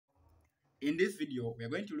In this video, we are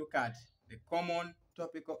going to look at the common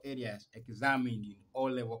topical areas examined in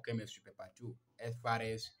O-level chemistry paper 2 as far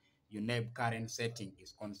as UNEB current setting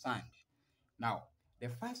is concerned. Now, the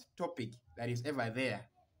first topic that is ever there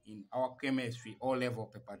in our chemistry O-level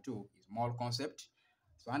paper 2 is mole concept.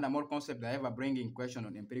 So under mole concept, they ever bring in question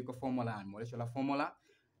on empirical formula and molecular formula.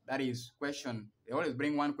 That is question, they always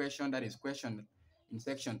bring one question that is question in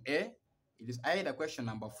section A. It is either question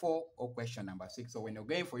number 4 or question number 6. So when you're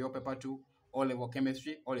going for your paper 2 O-level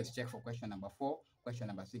chemistry, always check for question number 4, question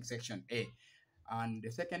number 6, section A. And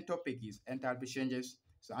the second topic is enthalpy changes.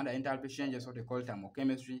 So under enthalpy changes, what we call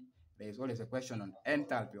thermochemistry, there is always a question on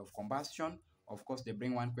enthalpy of combustion. Of course, they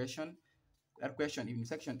bring one question. That question in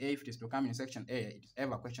section A, if it is to come in section A, it is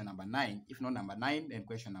ever question number 9. If not number 9, then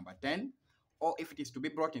question number 10. Or if it is to be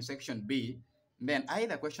brought in section B, then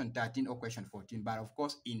either question 13 or question 14. But of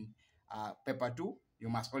course, in paper 2, you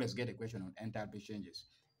must always get a question on enthalpy changes.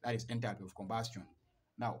 That is enthalpy of combustion.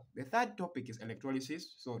 Now, the third topic is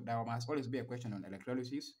electrolysis. So there must always be a question on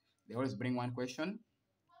electrolysis. They always bring one question.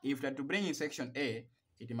 If they're to bring in section A,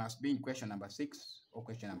 it must be in question number 6 or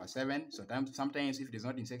question number 7. So sometimes if it is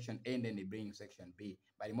not in section A, then they bring in section B.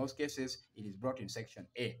 But in most cases, it is brought in section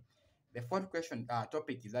A. The fourth question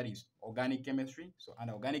topic is organic chemistry. So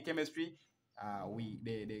under organic chemistry,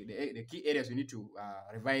 the key areas we need to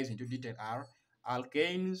revise into detail are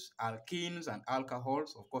alkanes, alkenes, and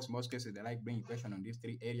alcohols. Of course, most cases they like bringing question on these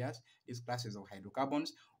three areas, these classes of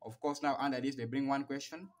hydrocarbons. Of course, now under this they bring one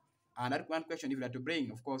question, and that one question, if you are to bring,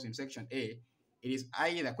 of course, in section A, it is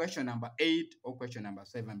either question number 8 or question number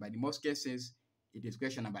 7. But in most cases, it is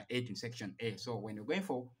question number 8 in section A. So when you're going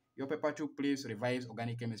for your paper 2, please revise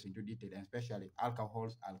organic chemistry into detail, and especially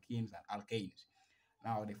alcohols, alkenes, and alkanes.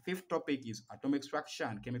 Now, the fifth topic is atomic structure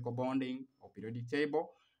and chemical bonding or periodic table.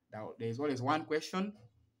 Now, there is always one question.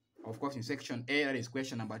 Of course, in section A, that is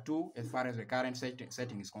question number 2, as far as the current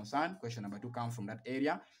setting is concerned. Question number 2 comes from that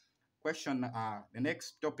area. The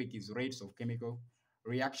next topic is rates of chemical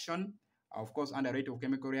reaction. Of course, under rate of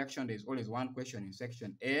chemical reaction, there is always one question in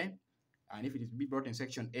section A. And if it is brought in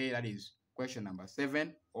section A, that is question number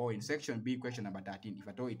 7, or in section B, question number 13, if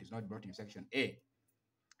at all it is not brought in section A.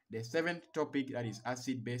 The seventh topic, that is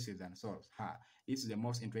acid, bases, and salts. This is the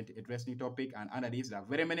most interesting topic, and under this, there are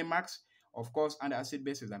very many marks. Of course, under acid,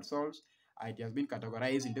 bases, and salts, it has been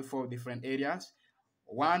categorized into 4 different areas.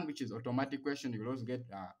 One, which is automatic question, you will also get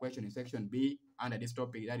a question in section B under this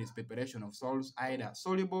topic, that is preparation of salts, either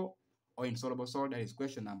soluble or insoluble salt. That is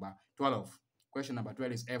question number 12. Question number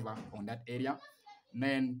 12 is ever on that area. And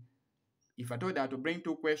then, if I told that to bring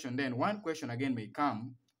 2 questions, then one question again may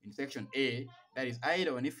come in section A, that is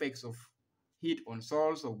either on effects of heat on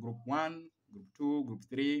salts of group 1, group 2, group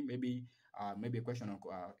 3, maybe a question on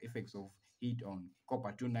effects of heat on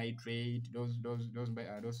copper 2 nitrate, those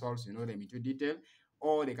salts, you know them into detail.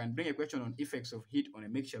 Or they can bring a question on effects of heat on a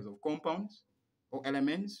mixture of compounds or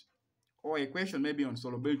elements, or a question maybe on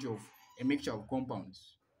solubility of a mixture of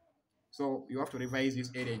compounds. So you have to revise this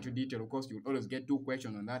area into detail. Of course, you will always get 2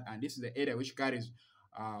 questions on that, and this is the area which carries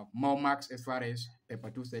more marks as far as paper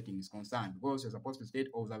 2 setting is concerned, because you're supposed to state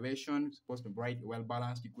observations, supposed to write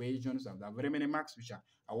well-balanced equations. There are very many marks which are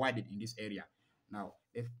awarded in this area. Now,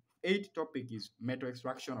 the 8th topic is metal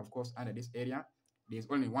extraction. Of course, under this area, there's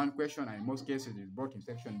only one question, and in most cases, it's brought in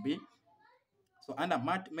section B. So under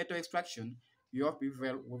metal extraction, you have to be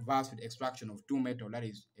well versed with extraction of 2 metal, that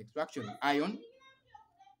is extraction of iron.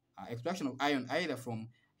 Extraction of iron either from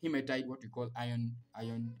hematite, what we call iron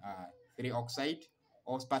 3 oxide,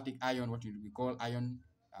 or static iron, what we call iron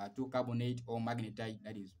 2 carbonate, or magnetite,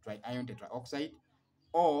 that is triiron tetraoxide.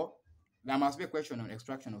 Or there must be a question on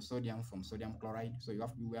extraction of sodium from sodium chloride. So you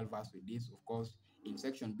have to be well versed with this. Of course, in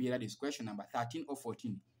section B, that is question number 13 or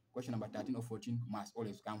 14. Question number 13 or 14 must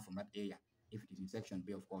always come from that area if it is in section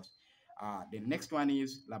B, of course. The next one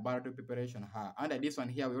is laboratory preparation. Under this one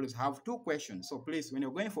here, we always have 2 questions. So please, when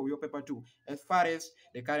you're going for your paper 2, as far as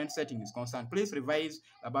the current setting is concerned, please revise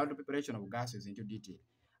laboratory preparation of gases into detail.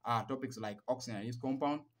 Topics like oxygen and its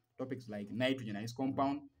compound, topics like nitrogen and its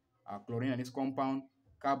compound, chlorine and its compound,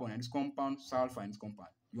 carbon and its compound, sulfur and its compound.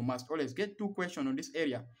 You must always get 2 questions on this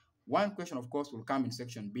area. One question, of course, will come in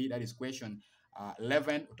section B, that is question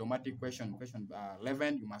 11, automatic question. Question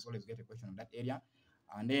 11, you must always get a question on that area.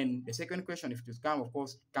 And then the second question, if it is come, of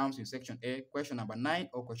course, comes in section A, question number 9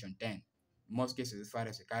 or question 10. In most cases, as far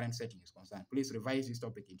as the current setting is concerned. Please revise this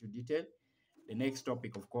topic into detail. The next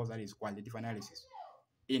topic, of course, that is qualitative analysis.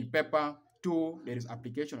 In paper 2, there is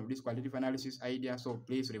application of this qualitative analysis idea. So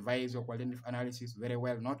please revise your qualitative analysis very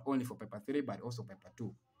well, not only for paper 3, but also paper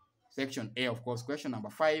 2. Section A, of course, question number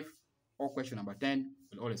 5 or question number 10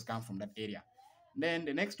 will always come from that area. Then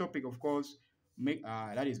the next topic, of course,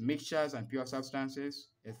 that is mixtures and pure substances.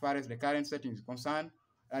 As far as the current setting is concerned,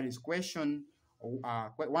 that is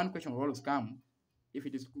one question will always come. If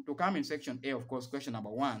it is to come in section A, of course, question number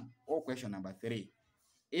 1 or question number 3.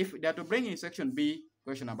 If they are to bring in section B,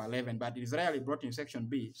 question number 11, but it is rarely brought in section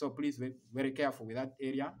B, so please be very careful with that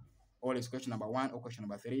area. Always question number 1 or question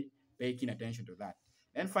number 3, pay keen attention to that.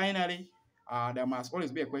 And finally, there must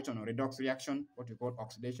always be a question on redox reaction, what we call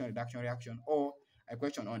oxidation reduction reaction, or a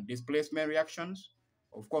question on displacement reactions.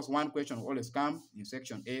 Of course, one question will always come in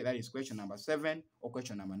section A, that is question number 7 or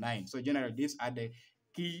question number 9. So generally, these are the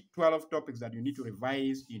key 12 topics that you need to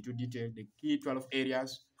revise into detail, the key 12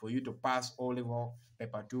 areas for you to pass O-level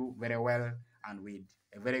paper 2 very well and with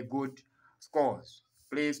a very good scores.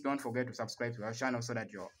 Please don't forget to subscribe to our channel so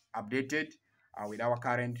that you're updated with our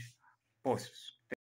current posts.